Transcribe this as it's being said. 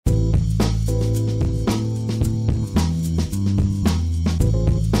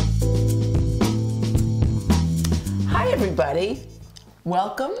everybody.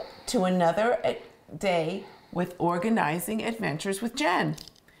 Welcome to another day with Organizing Adventures with Jen.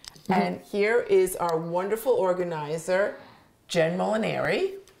 And here is our wonderful organizer, Jen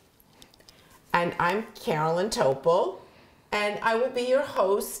Molinari. And I'm Carolyn Topol. And I will be your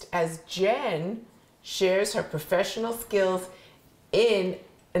host as Jen shares her professional skills in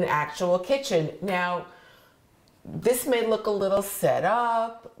an actual kitchen. Now, this may look a little set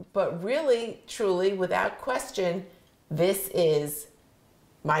up, but really, truly, without question, this is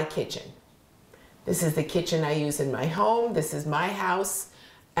my kitchen. This is the kitchen I use in my home. This is my house,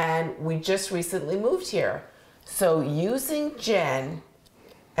 and we just recently moved here. So using Jen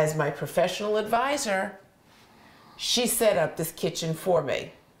as my professional advisor, she set up this kitchen for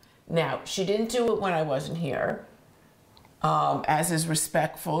me. Now, she didn't do it when I wasn't here. As is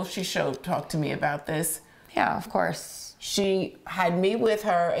respectful, she talked to me about this. Yeah, of course. She had me with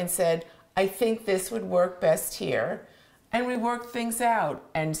her and said, I think this would work best here. And we worked things out.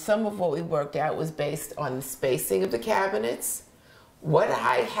 And some of what we worked out was based on the spacing of the cabinets, what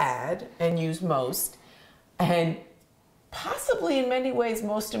I had and used most, and possibly in many ways,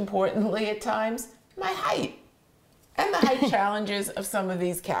 most importantly at times, my height and the height challenges of some of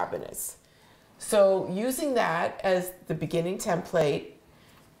these cabinets. So using that as the beginning template,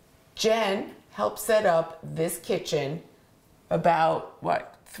 Jen helped set up this kitchen about,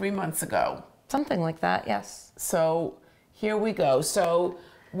 3 months ago? Something like that, yes. So here we go. So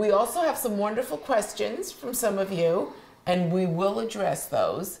we also have some wonderful questions from some of you, and we will address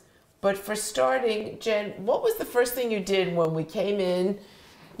those. But for starting, Jen, what was the first thing you did when we came in?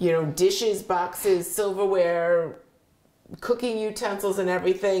 You know, dishes, boxes, silverware, cooking utensils and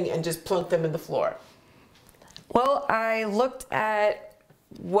everything, and just plunked them in the floor. Well, I looked at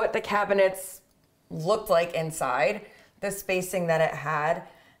what the cabinets looked like inside, the spacing that it had,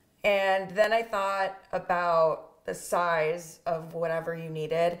 and then I thought about the size of whatever you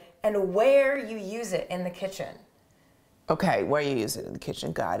needed and where you use it in the kitchen. Okay, where you use it in the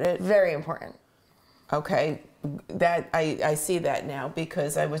kitchen, got it. Very important. Okay, that I see that now,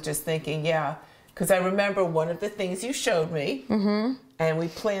 because I was just thinking, yeah, because I remember one of the things you showed me, and we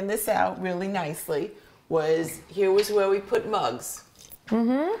planned this out really nicely, was here was where we put mugs.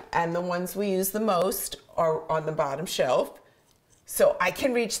 And the ones we use the most are on the bottom shelf, so I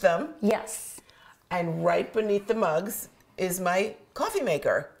can reach them. Yes. And right beneath the mugs is my coffee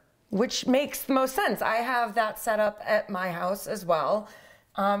maker. Which makes the most sense. I have that set up at my house as well.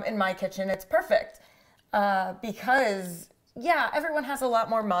 In my kitchen, it's perfect. Because, yeah, everyone has a lot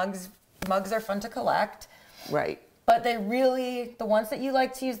more mugs. Mugs are fun to collect. Right. But they really, the ones that you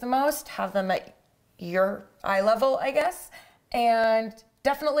like to use the most, have them at your eye level, I guess. And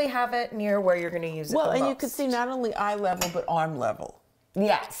definitely have it near where you're going to use it the most. Well, and you can see not only eye level, but arm level.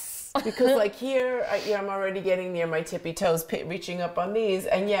 Yes. Because like here, I'm already getting near my tippy toes, reaching up on these.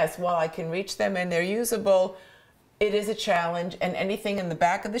 And yes, while I can reach them and they're usable, it is a challenge. And anything in the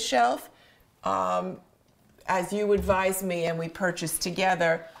back of the shelf, as you advised me and we purchased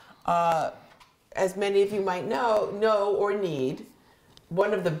together, as many of you might know or need,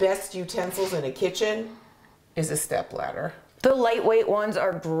 one of the best utensils in a kitchen is a stepladder. The lightweight ones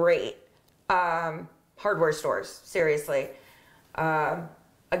are great. Hardware stores, seriously.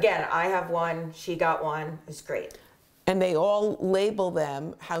 Again, I have one, she got one, it's great. And they all label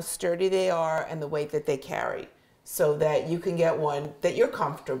them how sturdy they are and the weight that they carry, so that you can get one that you're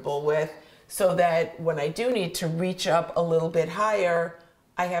comfortable with, so that when I do need to reach up a little bit higher,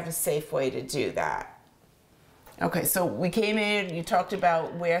 I have a safe way to do that. Okay, so we came in, you talked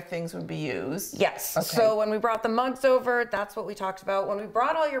about where things would be used. Yes, okay. So when we brought the mugs over, that's what we talked about. When we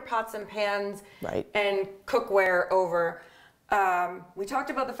brought all your pots and pans and cookware over, we talked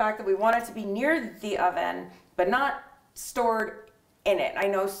about the fact that we want it to be near the oven, but not stored in it. I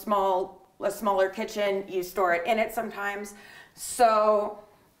know a smaller kitchen, you store it in it sometimes. So,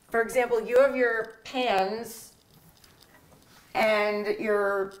 for example, you have your pans and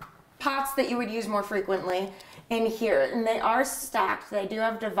your pots that you would use more frequently in here, and they are stacked. They do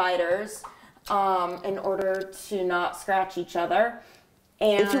have dividers in order to not scratch each other.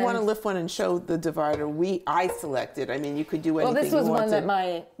 And if you want to lift one and show the divider, I selected. I mean, you could do anything. Well, this was you one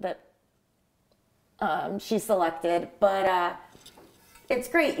wanted. that she selected, but it's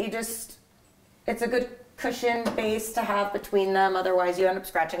great. It's a good cushion base to have between them. Otherwise, you end up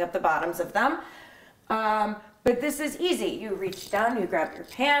scratching up the bottoms of them. But this is easy. You reach down, you grab your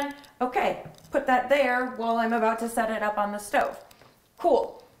pan. Okay, put that there while I'm about to set it up on the stove.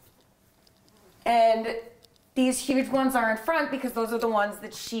 Cool. And these huge ones are in front because those are the ones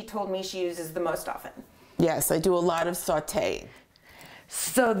that she told me she uses the most often. Yes, I do a lot of sauteing.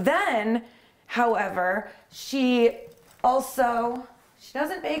 So then, however, she Also, she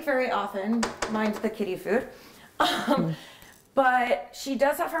doesn't bake very often, mind the kitty food. But she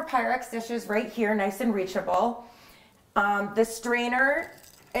does have her Pyrex dishes right here, nice and reachable. The strainer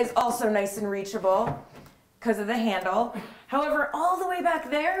is also nice and reachable because of the handle. However, all the way back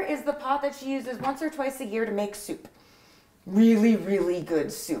there is the pot that she uses once or twice a year to make soup. Really, really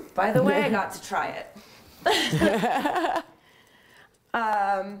good soup. By the way, I got to try it.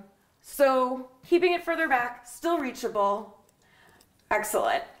 So keeping it further back, still reachable.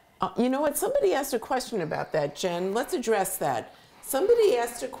 Excellent. You know what? Somebody asked a question about that, Jen. Let's address that. Somebody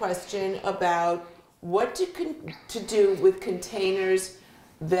asked a question about what to do with containers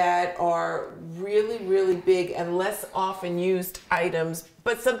that are really, really big and less often used items,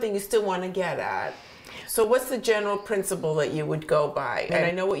 but something you still want to get at. So what's the general principle that you would go by? And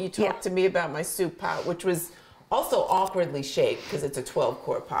I know what you talked to me about my soup pot, which was also awkwardly shaped because it's a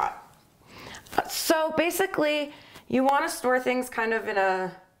 12-quart pot. So basically, you want to store things kind of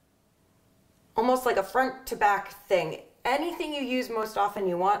in almost like a front to back thing. Anything you use most often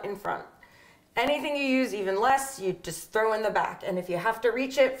you want in front. Anything you use even less, you just throw in the back. And if you have to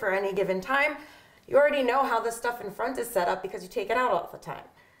reach it for any given time, you already know how the stuff in front is set up because you take it out all the time.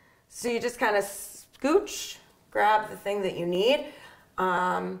 So you just kind of scooch, grab the thing that you need.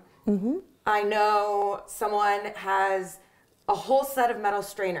 I know someone has a whole set of metal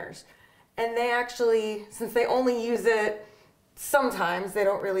strainers, and they actually, since they only use it sometimes, they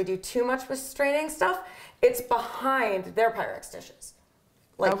don't really do too much with straining stuff, it's behind their Pyrex dishes.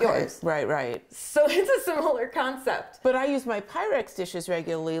 Like yours. Right, right. So it's a similar concept. But I use my Pyrex dishes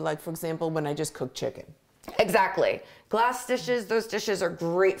regularly, like for example, when I just cook chicken. Exactly. Glass dishes, those dishes are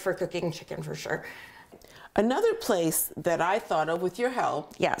great for cooking chicken for sure. Another place that I thought of with your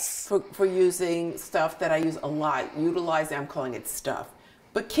help, yes, for using stuff that I use a lot, utilizing, I'm calling it stuff,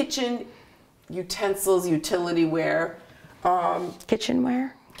 but kitchen utensils, utility ware.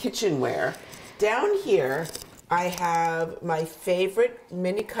 Kitchenware? Kitchenware. Down here, I have my favorite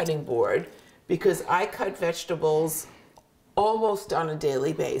mini cutting board because I cut vegetables almost on a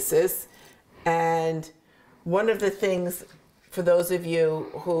daily basis. And one of the things, for those of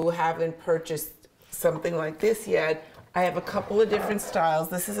you who haven't purchased something like this yet, I have a couple of different styles.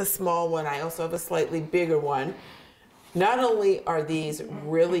 This is a small one. I also have a slightly bigger one. Not only are these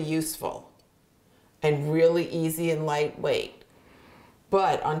really useful and really easy and lightweight,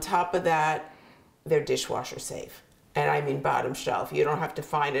 but on top of that, they're dishwasher safe. And I mean bottom shelf. You don't have to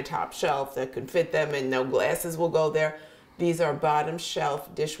find a top shelf that could fit them and no glasses will go there. These are bottom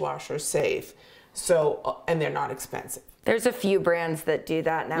shelf dishwasher safe. So, and they're not expensive. There's a few brands that do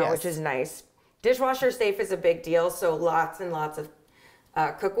that now, which is nice. Dishwasher safe is a big deal, so lots and lots of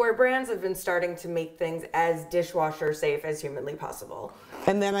cookware brands have been starting to make things as dishwasher safe as humanly possible.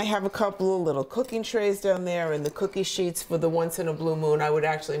 And then I have a couple of little cooking trays down there and the cookie sheets for the once in a blue moon. I would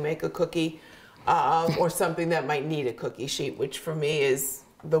actually make a cookie or something that might need a cookie sheet, which for me is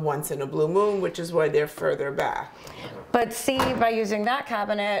the once in a blue moon, which is why they're further back. But see, by using that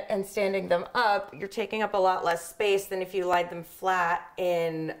cabinet and standing them up, you're taking up a lot less space than if you lied them flat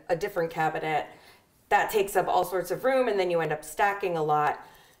in a different cabinet. That takes up all sorts of room and then you end up stacking a lot.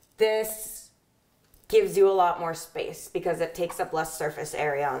 This gives you a lot more space because it takes up less surface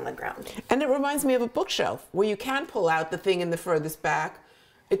area on the ground. And it reminds me of a bookshelf where you can pull out the thing in the furthest back.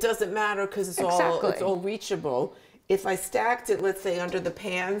 It doesn't matter because it's all reachable. If I stacked it, let's say under the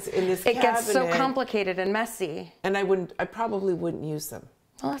pans in this cabinet, it gets so complicated and messy. And I probably wouldn't use them.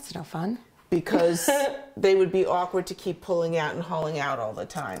 Well, that's no fun. Because they would be awkward to keep pulling out and hauling out all the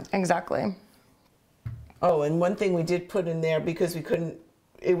time. Exactly. Oh, and one thing we did put in there because we couldn't,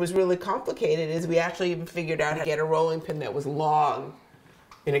 it was really complicated, is we actually even figured out how to get a rolling pin that was long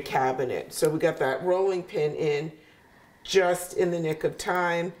in a cabinet. So we got that rolling pin in just in the nick of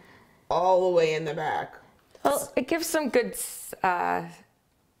time, all the way in the back. Well, it gives some good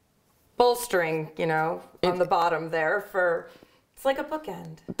bolstering, you know, on the bottom there for, it's like a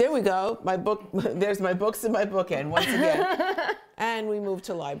bookend. There we go. My book, there's my books and my bookend once again. And we move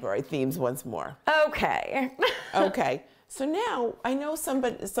to library themes once more. Okay. Okay. So now I know some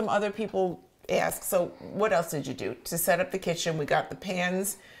other people ask, so what else did you do? To set up the kitchen, we got the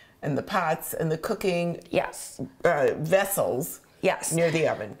pans and the pots and the cooking vessels near the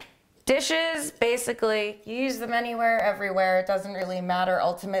oven. Dishes, basically, you use them anywhere, everywhere. It doesn't really matter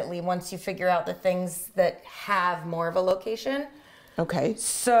ultimately once you figure out the things that have more of a location. Okay.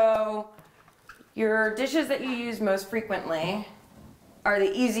 So your dishes that you use most frequently are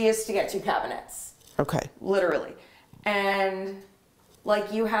the easiest to get to cabinets. Okay. Literally. And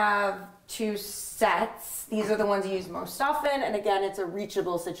like you have two sets. These are the ones you use most often. And again, it's a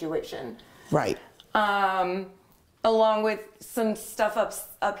reachable situation. Right. along with some stuff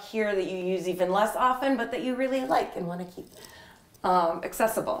up here that you use even less often, but that you really like and want to keep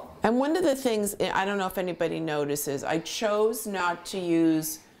accessible. And one of the things, I don't know if anybody notices, I chose not to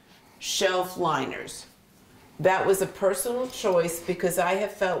use shelf liners. That was a personal choice because I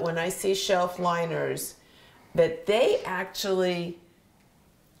have felt when I see shelf liners that they actually,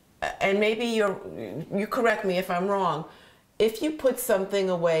 and maybe you correct me if I'm wrong, if you put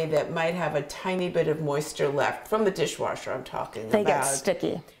something away that might have a tiny bit of moisture left, from the dishwasher I'm talking about. They get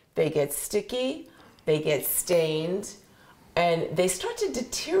sticky. They get sticky, they get stained, and they start to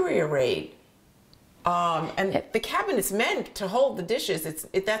deteriorate. And the cabinet's meant to hold the dishes.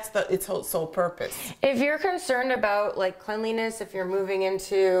 That's its whole sole purpose. If you're concerned about like cleanliness, if you're moving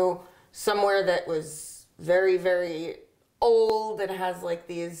into somewhere that was very, very old and has like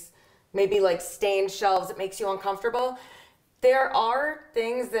these maybe like stained shelves, it makes you uncomfortable. There are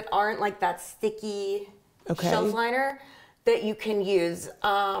things that aren't like that sticky shelf liner that you can use.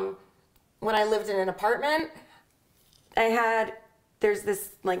 When I lived in an apartment, there's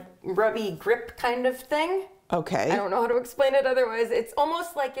this like rubby grip kind of thing. Okay. I don't know how to explain it otherwise. It's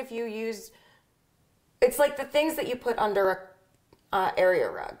almost like if you used, it's like the things that you put under a area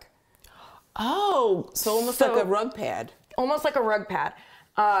rug. Oh, so almost like a rug pad. Almost like a rug pad,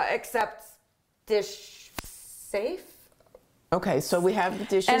 except dish safe. Okay, so we have the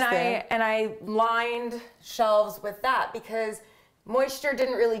dishes there. And I lined shelves with that because moisture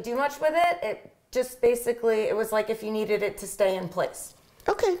didn't really do much with it. It just basically, it was like if you needed it to stay in place.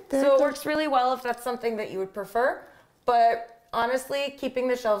 Okay. So it works really well if that's something that you would prefer. But honestly, keeping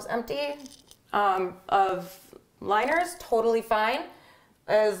the shelves empty of liners, totally fine,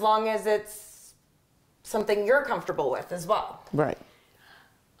 as long as it's something you're comfortable with as well. Right.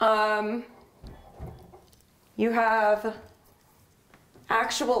 You have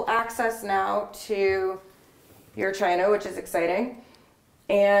actual access now to your china, which is exciting.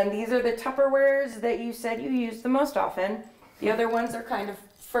 And these are the Tupperwares that you said you use the most often. The other ones are kind of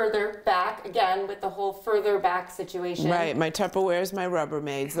further back, again, with the whole further back situation. Right, my Tupperwares, my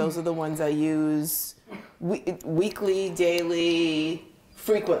Rubbermaids, those are the ones I use weekly, daily,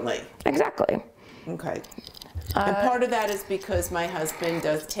 frequently. Exactly. Okay. And part of that is because my husband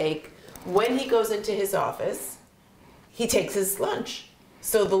does take, when he goes into his office, he takes his lunch.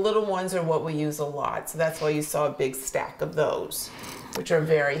 So the little ones are what we use a lot. So that's why you saw a big stack of those, which are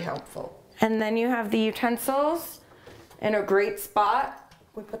very helpful. And then you have the utensils in a great spot.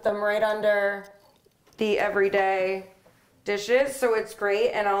 We put them right under the everyday dishes, so it's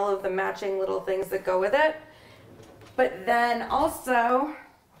great, and all of the matching little things that go with it. But then also,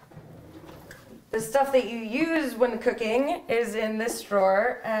 the stuff that you use when cooking is in this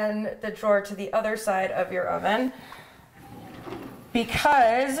drawer and the drawer to the other side of your oven.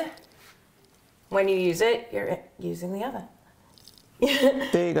 Because when you use it, you're using the oven.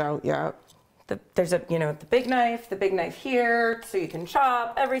 There you go, yeah. There's the big knife here, so you can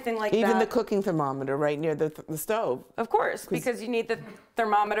chop, everything like that. Even the cooking thermometer right near the stove. Of course, because you need the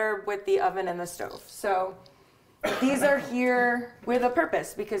thermometer with the oven and the stove. So these are here with a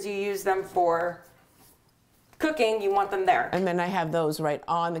purpose because you use them for cooking, you want them there. And then I have those right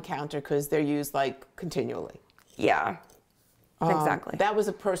on the counter because they're used like continually. Yeah. Exactly. That was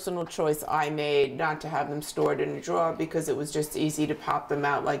a personal choice I made, not to have them stored in a drawer because it was just easy to pop them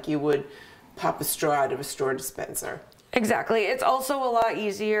out like you would pop a straw out of a straw dispenser. Exactly. It's also a lot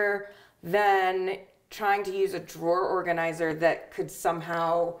easier than trying to use a drawer organizer that could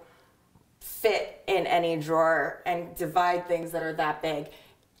somehow fit in any drawer and divide things that are that big.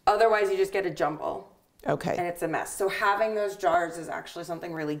 Otherwise, you just get a jumble. Okay. And it's a mess. So having those jars is actually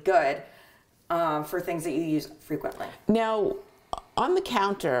something really good for things that you use frequently. Now, on the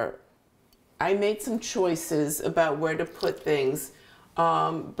counter, I made some choices about where to put things,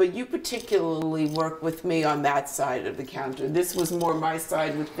 but you particularly work with me on that side of the counter. This was more my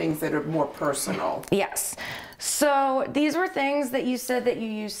side with things that are more personal. Yes. So these were things that you said that you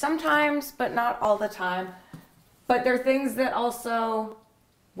use sometimes, but not all the time. But they're things that also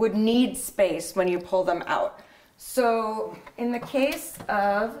would need space when you pull them out. So in the case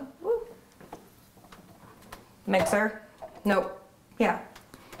of mixer, nope, yeah.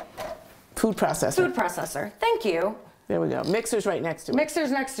 Food processor. Food processor, thank you. There we go. Mixer's right next to it.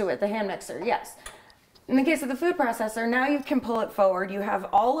 Mixer's next to it, the hand mixer, yes. In the case of the food processor, now you can pull it forward. You have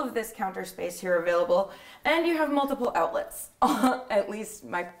all of this counter space here available, and you have multiple outlets. At least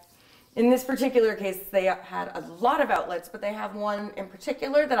in this particular case, they had a lot of outlets, but they have one in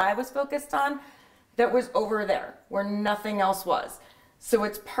particular that I was focused on that was over there where nothing else was. So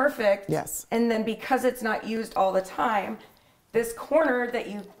it's perfect. Yes. And then because it's not used all the time, this corner that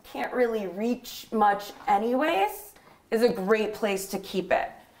you can't really reach much anyways, is a great place to keep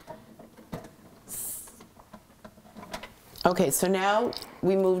it. Okay, so now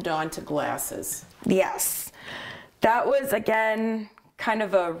we moved on to glasses. Yes. That was, again, kind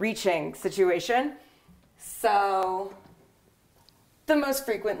of a reaching situation. So the most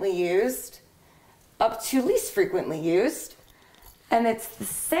frequently used up to least frequently used. And it's the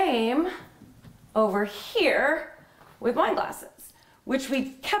same over here with wine glasses, which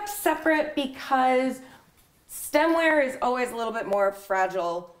we kept separate because stemware is always a little bit more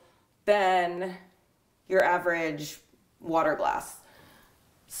fragile than your average water glass.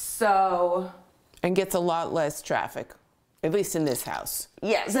 So. And gets a lot less traffic, at least in this house.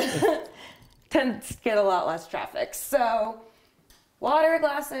 Yes, tends to get a lot less traffic. So water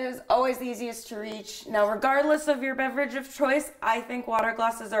glasses, always the easiest to reach. Now, regardless of your beverage of choice, I think water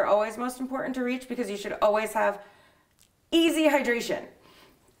glasses are always most important to reach because you should always have easy hydration.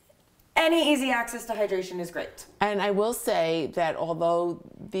 Any easy access to hydration is great. And I will say that although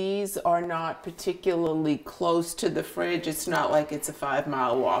these are not particularly close to the fridge, it's not like it's a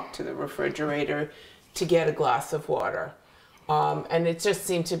 5-mile walk to the refrigerator to get a glass of water. And it just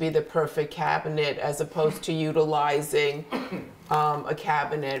seemed to be the perfect cabinet as opposed to utilizing a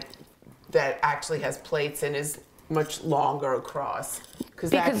cabinet that actually has plates and is much longer across.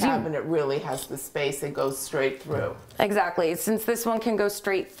 Because that cabinet really has the space that goes straight through. Exactly. Since this one can go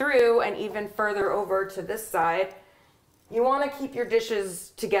straight through and even further over to this side, you want to keep your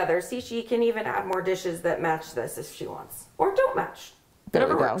dishes together. See, she can even add more dishes that match this if she wants. Or don't match.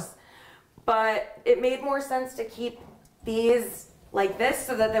 Whatever works. But it made more sense to keep these like this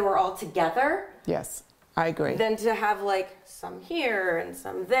so that they were all together. Yes, I agree. Than to have like some here and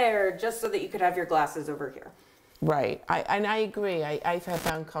some there, just so that you could have your glasses over here. Right, and I agree. I have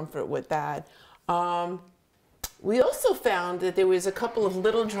found comfort with that. We also found that there was a couple of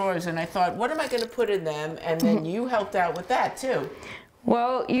little drawers, and I thought, what am I going to put in them? And then you helped out with that too.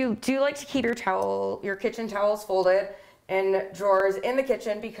 Well, you do like to keep your kitchen towels folded in drawers in the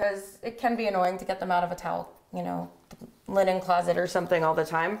kitchen because it can be annoying to get them out of a towel, linen closet or something all the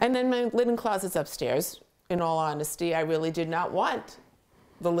time. And then my linen closet's upstairs. In all honesty, I really did not want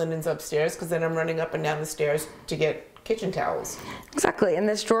the linens upstairs because then I'm running up and down the stairs to get kitchen towels. Exactly, and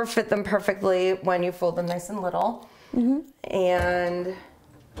this drawer fit them perfectly when you fold them nice and little. Mm-hmm. And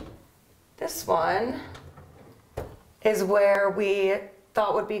this one is where we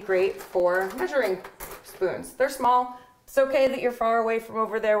thought would be great for measuring spoons. They're small. It's okay that you're far away from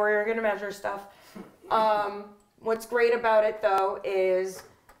over there where you're gonna measure stuff. What's great about it though is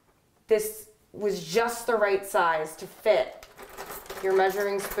this was just the right size to fit your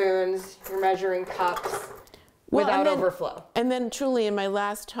measuring spoons, your measuring cups, without overflow. And then truly in my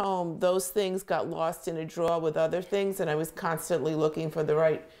last home, those things got lost in a drawer with other things and I was constantly looking for the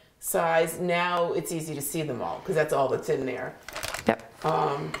right size. Now it's easy to see them all because that's all that's in there. Yep.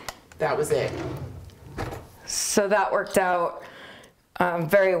 That was it. So that worked out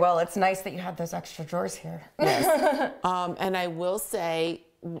very well. It's nice that you have those extra drawers here. Yes. And I will say,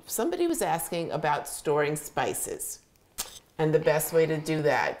 somebody was asking about storing spices and the best way to do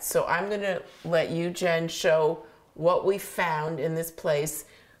that. So I'm going to let you, Jen, show what we found in this place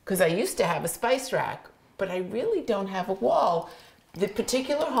because I used to have a spice rack, but I really don't have a wall. The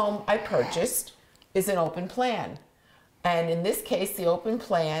particular home I purchased is an open plan. And in this case, the open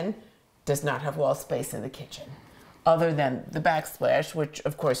plan does not have wall space in the kitchen other than the backsplash, which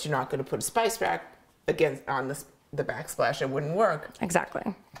of course you're not going to put a spice rack against on the backsplash. It wouldn't work. Exactly.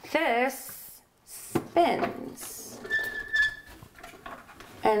 This spins.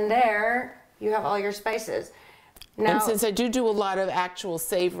 And there you have all your spices. Now, and since I do a lot of actual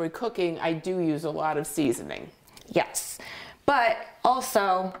savory cooking, I do use a lot of seasoning. Yes. But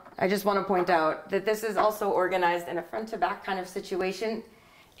also, I just want to point out that this is also organized in a front to back kind of situation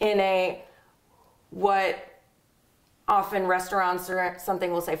in a, what often restaurants or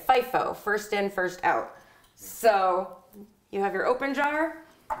something will say FIFO, first in, first out. So you have your open jar,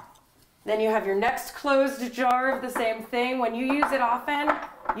 then you have your next closed jar of the same thing. When you use it often,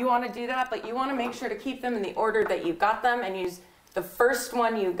 you want to do that, but you want to make sure to keep them in the order that you got them and use the first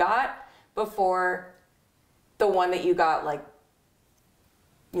one you got before the one that you got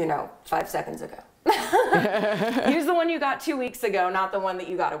 5 seconds ago. Use the one you got 2 weeks ago, not the one that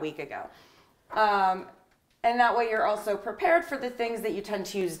you got a week ago. And that way you're also prepared for the things that you tend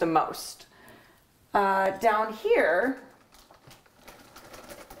to use the most. Down here,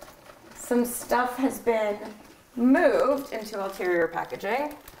 some stuff has been moved into ulterior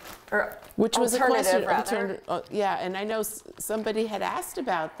packaging, or which was a question. Rather. Yeah, and I know somebody had asked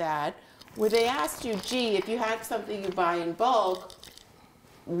about that, where they asked you, gee, if you had something you buy in bulk,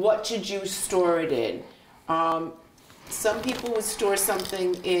 what should you store it in? some people would store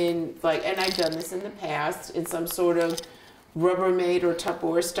something in, like, and I've done this in the past, in some sort of Rubbermaid or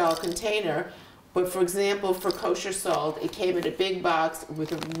Tupperware style container. But for example, for kosher salt, it came in a big box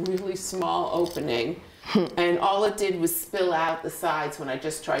with a really small opening, and all it did was spill out the sides when I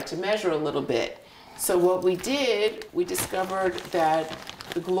just tried to measure a little bit. So what we did, we discovered that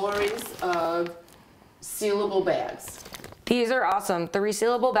the glories of sealable bags. These are awesome. The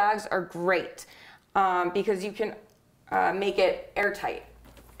resealable bags are great because you can make it airtight,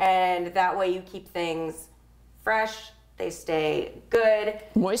 and that way you keep things fresh. They stay good.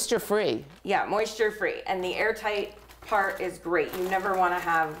 Moisture free. Yeah, moisture free. And the airtight part is great. You never want to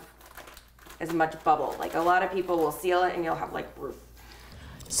have as much bubble. Like, a lot of people will seal it and you'll have like roof.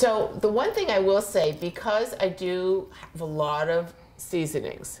 So the one thing I will say, because I do have a lot of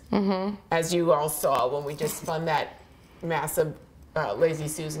seasonings, as you all saw when we just spun that massive Lazy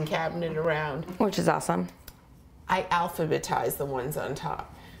Susan cabinet around. Which is awesome. I alphabetize the ones on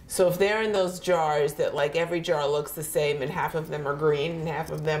top. So if they're in those jars that, like, every jar looks the same and half of them are green and half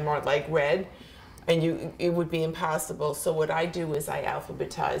of them are like red, and it would be impossible. So what I do is I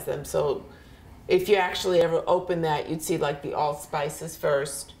alphabetize them. So if you actually ever open that, you'd see like the allspices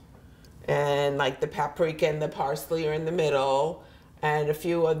first, and like the paprika and the parsley are in the middle, and a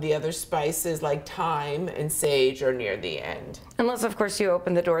few of the other spices like thyme and sage are near the end. Unless, of course, you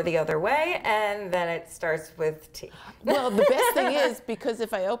open the door the other way, and then it starts with tea. Well, the best thing is, because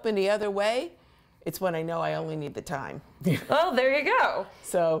if I open the other way, it's when I know I only need the thyme. Well, there you go.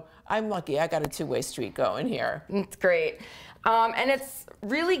 So I'm lucky. I got a two-way street going here. It's great. And it's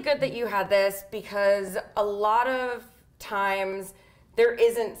really good that you had this, because a lot of times there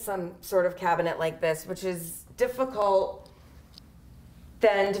isn't some sort of cabinet like this, which is difficult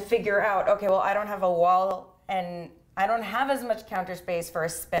then to figure out, okay, well, I don't have a wall and I don't have as much counter space for a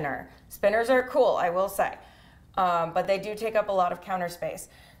spinner. Spinners are cool, I will say, but they do take up a lot of counter space.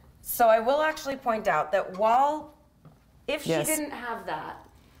 So I will actually point out that if she didn't have that,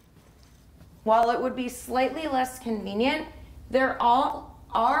 while it would be slightly less convenient, there all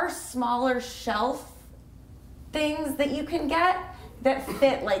are smaller shelf things that you can get that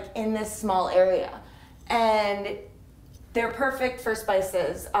fit like in this small area. And they're perfect for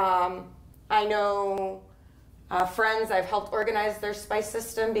spices. I know friends, I've helped organize their spice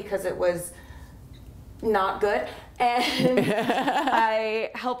system because it was not good. And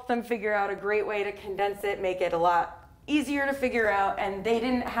I helped them figure out a great way to condense it, make it a lot easier to figure out. And they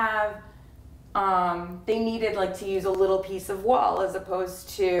didn't have, they needed like to use a little piece of wall as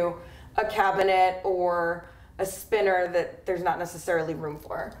opposed to a cabinet or a spinner that there's not necessarily room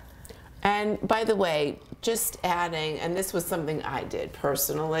for. And by the way, just adding, and this was something I did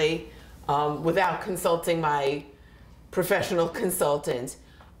personally, without consulting my professional consultant,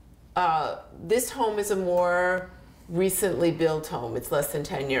 this home is a more recently built home. It's less than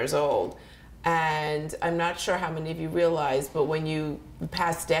 10 years old. And I'm not sure how many of you realize, but when you, the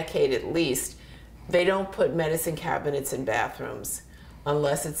past decade at least, they don't put medicine cabinets in bathrooms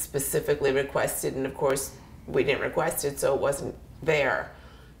unless it's specifically requested. And of course, we didn't request it, so it wasn't there.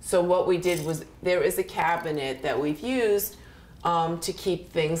 So what we did was, there is a cabinet that we've used to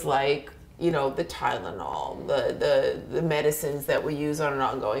keep things like, you know, the Tylenol, the medicines that we use on an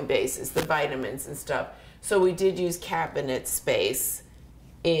ongoing basis, the vitamins and stuff. So we did use cabinet space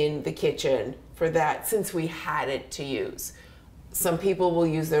in the kitchen for that, since we had it to use. Some people will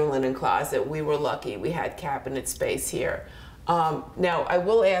use their linen closet. We were lucky we had cabinet space here. Now, I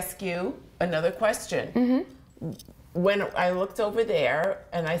will ask you another question. When I looked over there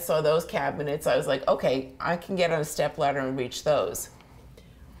and I saw those cabinets, I was like, okay, I can get on a stepladder and reach those.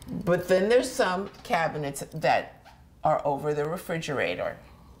 But then there's some cabinets that are over the refrigerator.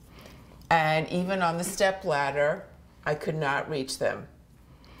 And even on the stepladder, I could not reach them.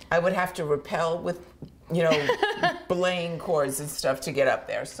 I would have to rappel with, you know, belaying cords and stuff to get up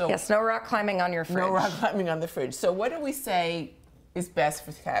there. So yes, no rock climbing on your fridge. No rock climbing on the fridge. So what do we say is best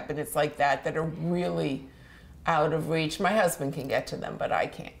for cabinets like that are really out of reach? My husband can get to them, but I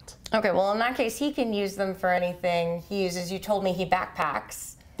can't. Okay, well, in that case, he can use them for anything he uses. You told me he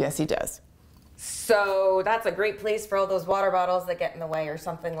backpacks. Yes, he does. So that's a great place for all those water bottles that get in the way or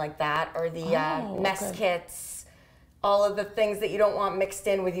something like that, or the mess kits, all of the things that you don't want mixed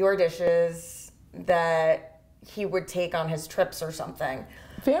in with your dishes that he would take on his trips or something.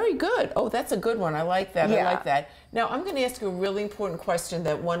 Very good. Oh, that's a good one. I like that. Yeah. I like that. Now, I'm going to ask you a really important question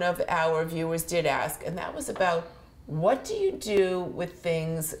that one of our viewers did ask, and that was about, what do you do with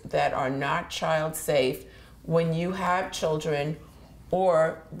things that are not child safe when you have children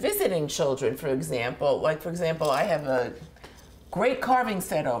or visiting children, for example? Like, for example, I have a great carving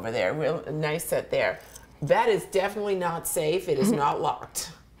set over there, real nice set there. That is definitely not safe. It is not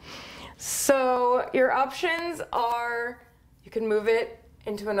locked. So your options are, you can move it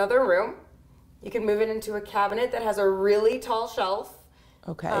into another room. You can move it into a cabinet that has a really tall shelf.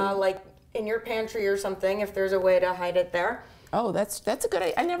 Okay. Like in your pantry or something, if there's a way to hide it there. Oh, that's a good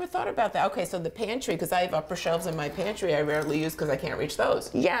idea. I never thought about that. Okay, so the pantry, because I have upper shelves in my pantry, I rarely use because I can't reach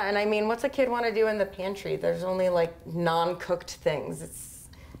those. Yeah, and I mean, what's a kid want to do in the pantry? There's only like non-cooked things.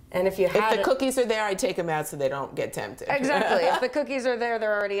 And if you If the cookies are there, I take them out so they don't get tempted. Exactly. If the cookies are there,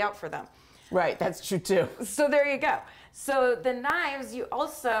 they're already out for them. Right, that's true too. So there you go. So the knives, you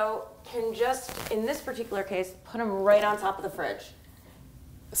also can just, in this particular case, put them right on top of the fridge.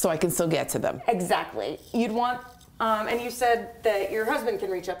 So I can still get to them. Exactly. You'd want, and you said that your husband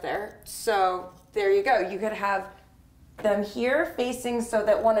can reach up there. So there you go. You could have them here facing so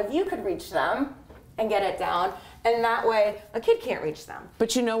that one of you could reach them and get it down. And that way a kid can't reach them.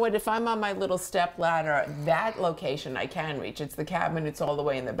 But you know what? If I'm on my little step ladder, that location I can reach. It's the cabinets all the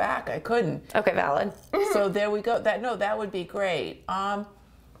way in the back. I couldn't. Okay, valid. So there we go. That would be great.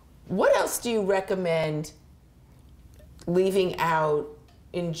 What else do you recommend leaving out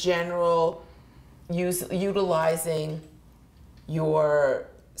in general, utilizing your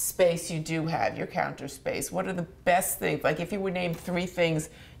space you do have, your counter space? What are the best things? Like if you would name 3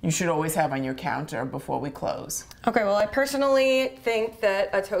 things you should always have on your counter before we close. Okay, well, I personally think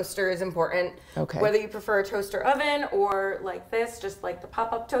that a toaster is important. Okay. Whether you prefer a toaster oven or like this, just like the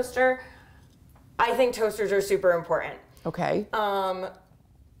pop-up toaster, I think toasters are super important. Okay.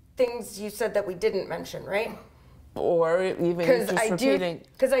 Things you said that we didn't mention, right? Or even just repeating.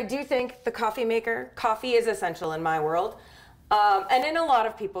 Because I do think the coffee maker, coffee is essential in my world. And in a lot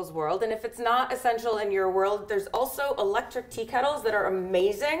of people's world, and if it's not essential in your world, there's also electric tea kettles that are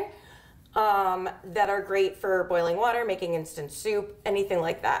amazing, that are great for boiling water, making instant soup, anything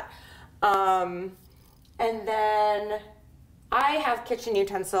like that. And then I have kitchen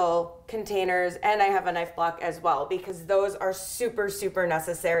utensil containers and I have a knife block as well, because those are super, super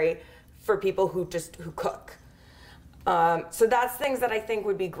necessary for people who cook. So that's things that I think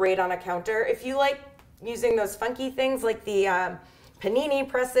would be great on a counter. If you like using those funky things like the panini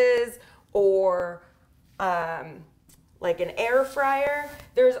presses or like an air fryer,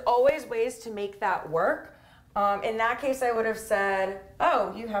 there's always ways to make that work. In that case, I would have said,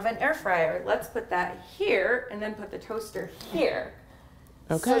 oh, you have an air fryer. Let's put that here and then put the toaster here.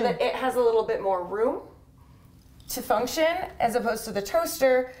 Okay. So that it has a little bit more room to function as opposed to the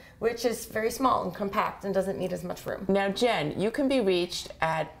toaster, which is very small and compact and doesn't need as much room. Now, Jen, you can be reached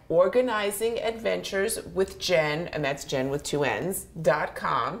at Organizing Adventures with Jenn, and that's Jenn with 2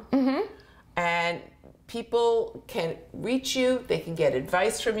 N's.com. Mm-hmm. And people can reach you, they can get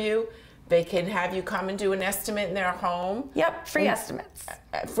advice from you, they can have you come and do an estimate in their home. Yep, free estimates.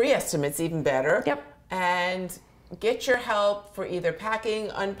 Free estimates, even better. Yep. And get your help for either packing,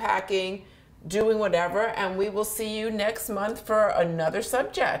 unpacking, doing whatever, and we will see you next month for another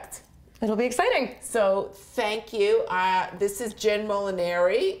subject. It'll be exciting. So thank you. This is Jenn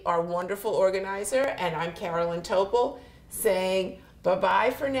Molinari, our wonderful organizer, and I'm Carolyn Topol saying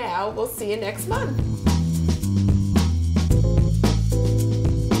bye-bye for now. We'll see you next month.